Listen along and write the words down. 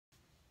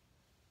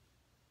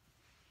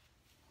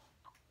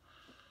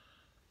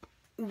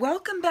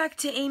Welcome back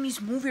to Amy's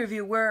movie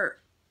review, where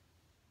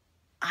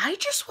I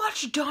just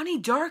watched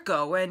Donnie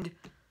Darko, and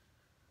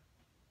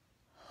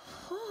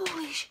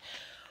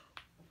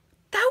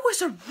that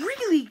was a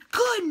really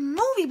good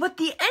movie, but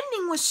the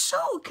ending was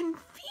so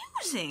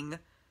confusing.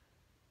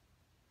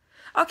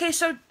 Okay,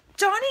 so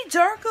Donnie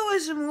Darko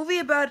is a movie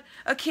about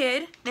a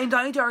kid named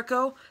Donnie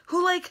Darko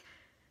who, I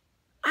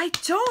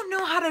don't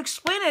know how to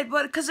explain it,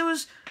 but because it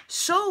was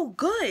so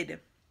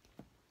good.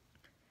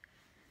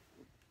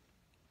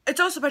 It's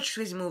also a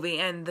Patrick Swayze movie,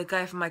 and the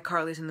guy from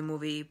iCarly's in the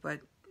movie, but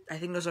I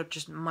think those are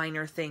just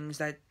minor things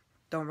that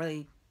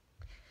we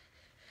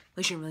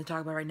shouldn't really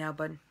talk about right now,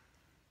 but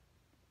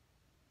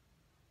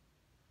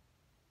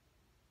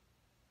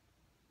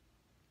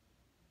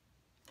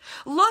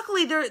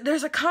luckily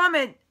there's a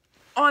comment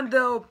on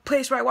the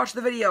place where I watched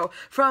the video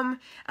from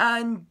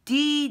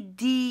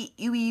DDUE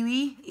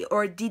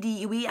or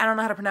DDUE. I don't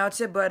know how to pronounce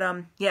it, but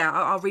yeah,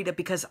 I'll read it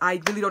because I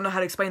really don't know how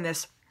to explain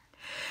this.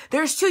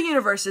 There's two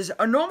universes,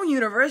 a normal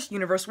universe,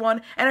 Universe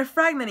 1, and a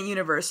fragmented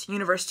universe,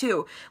 Universe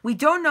 2. We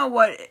don't know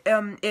what,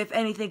 if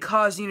anything,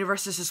 caused the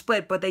universes to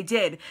split, but they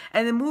did.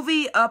 And the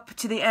movie up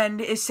to the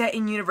end is set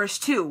in Universe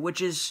 2, which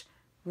is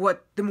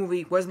what the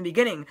movie was in the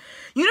beginning.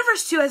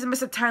 Universe 2 has a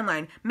messed up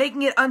timeline,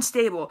 making it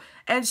unstable,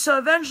 and so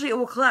eventually it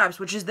will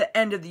collapse, which is the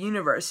end of the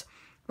universe.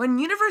 When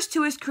Universe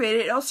 2 is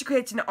created, it also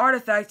creates an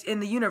artifact in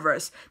the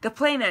universe, the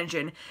plane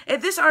engine.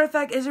 If this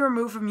artifact isn't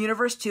removed from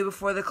Universe 2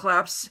 before the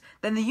collapse,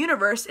 then the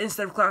universe,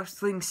 instead of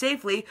collapsing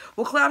safely,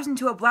 will collapse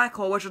into a black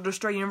hole which will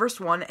destroy Universe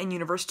 1 and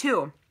Universe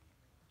 2.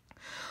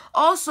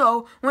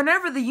 Also,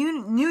 whenever the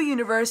new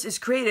universe is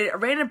created, a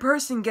random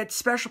person gets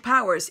special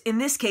powers, in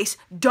this case,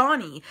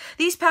 Donnie.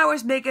 These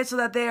powers make it so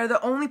that they are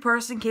the only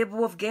person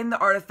capable of getting the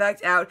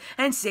artifact out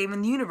and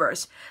saving the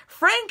universe.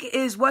 Frank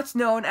is what's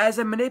known as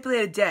a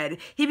manipulated dead.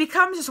 He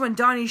becomes this when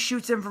Donnie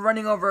shoots him for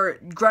running over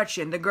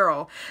Gretchen, the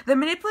girl. The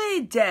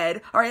manipulated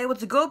dead are able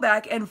to go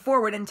back and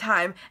forward in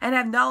time and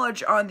have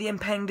knowledge on the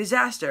impending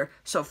disaster.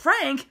 So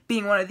Frank,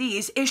 being one of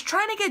these, is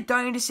trying to get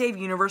Donnie to save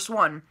Universe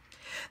 1.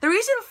 The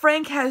reason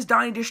Frank has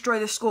Donnie destroy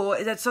the school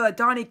is so that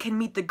Donnie can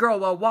meet the girl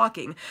while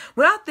walking.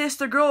 Without this,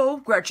 the girl,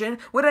 Gretchen,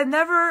 would have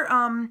never,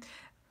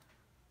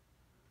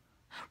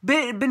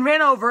 been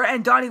ran over,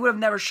 and Donnie would have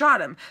never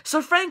shot him.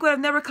 So Frank would have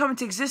never come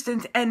into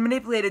existence and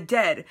manipulated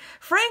dead.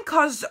 Frank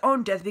caused his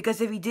own death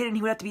because if he didn't,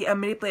 he would have to be a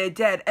manipulated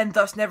dead and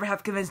thus never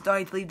have convinced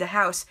Donnie to leave the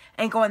house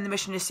and go on the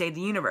mission to save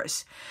the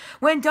universe.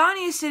 When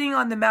Donnie is sitting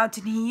on the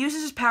mountain, he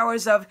uses his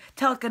powers of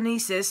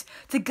telekinesis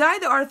to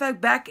guide the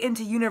artifact back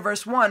into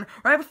Universe 1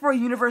 right before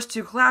Universe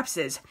 2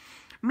 collapses,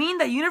 meaning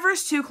that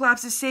Universe 2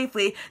 collapses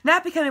safely,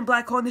 not becoming a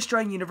black hole and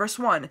destroying Universe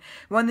 1.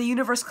 When the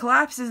universe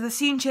collapses, the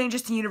scene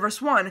changes to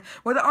Universe 1,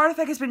 where the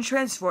artifact has been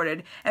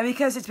transported, and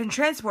because it's been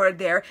transported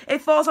there,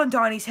 it falls on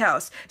Donnie's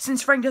house.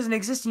 Since Frank doesn't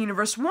exist in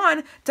Universe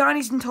 1,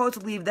 Donnie's been told to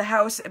leave the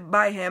house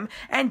by him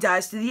and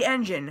dies to the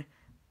engine.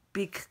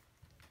 Because,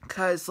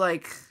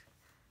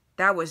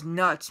 that was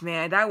nuts,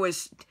 man. That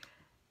was...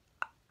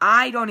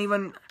 I don't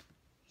even...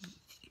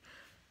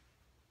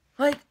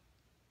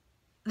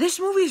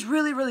 This movie is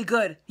really, really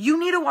good. You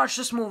need to watch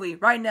this movie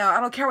right now. I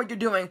don't care what you're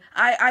doing.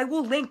 I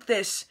will link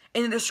this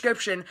in the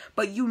description,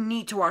 but you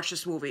need to watch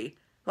this movie.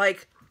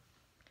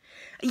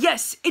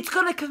 Yes, it's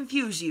gonna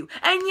confuse you.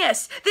 And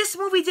yes, this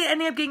movie did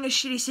end up getting a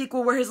shitty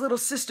sequel where his little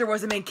sister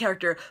was the main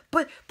character.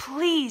 But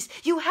please,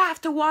 you have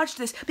to watch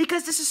this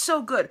because this is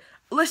so good.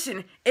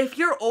 Listen, if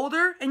you're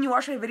older and you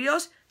watch my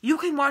videos, you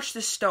can watch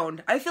this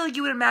stoned. I feel like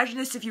you would imagine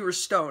this if you were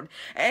stoned.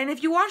 And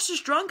if you watch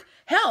this drunk,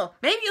 hell,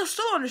 maybe you'll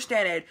still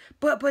understand it.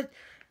 But,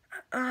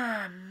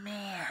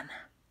 man.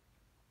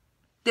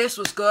 This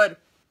was good.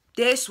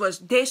 This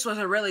was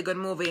a really good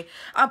movie.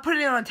 I'm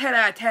putting it on 10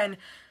 out of 10.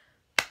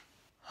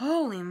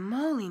 Holy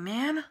moly,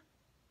 man.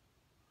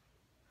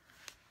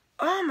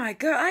 Oh my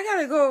god, I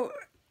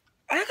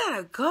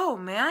gotta go,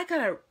 man. I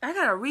gotta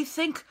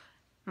rethink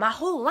my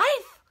whole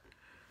life.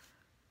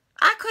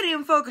 I couldn't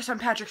even focus on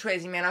Patrick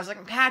Swayze, man. I was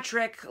like,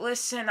 Patrick,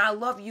 listen, I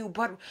love you,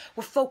 but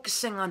we're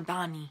focusing on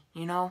Donnie,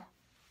 you know?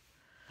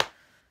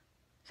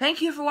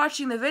 Thank you for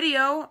watching the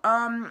video.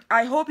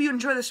 I hope you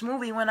enjoy this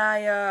movie when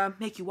I,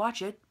 make you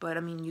watch it. But,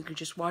 I mean, you can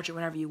just watch it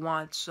whenever you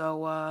want.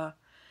 So,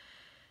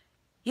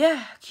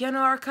 yeah, Keanu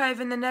Archive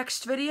in the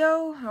next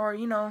video,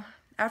 or,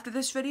 after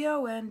this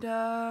video, and,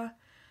 the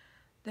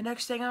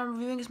next thing I'm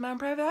reviewing is Mount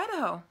Private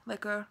Idaho,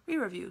 like a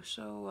re-review.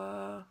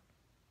 So,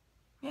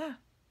 yeah.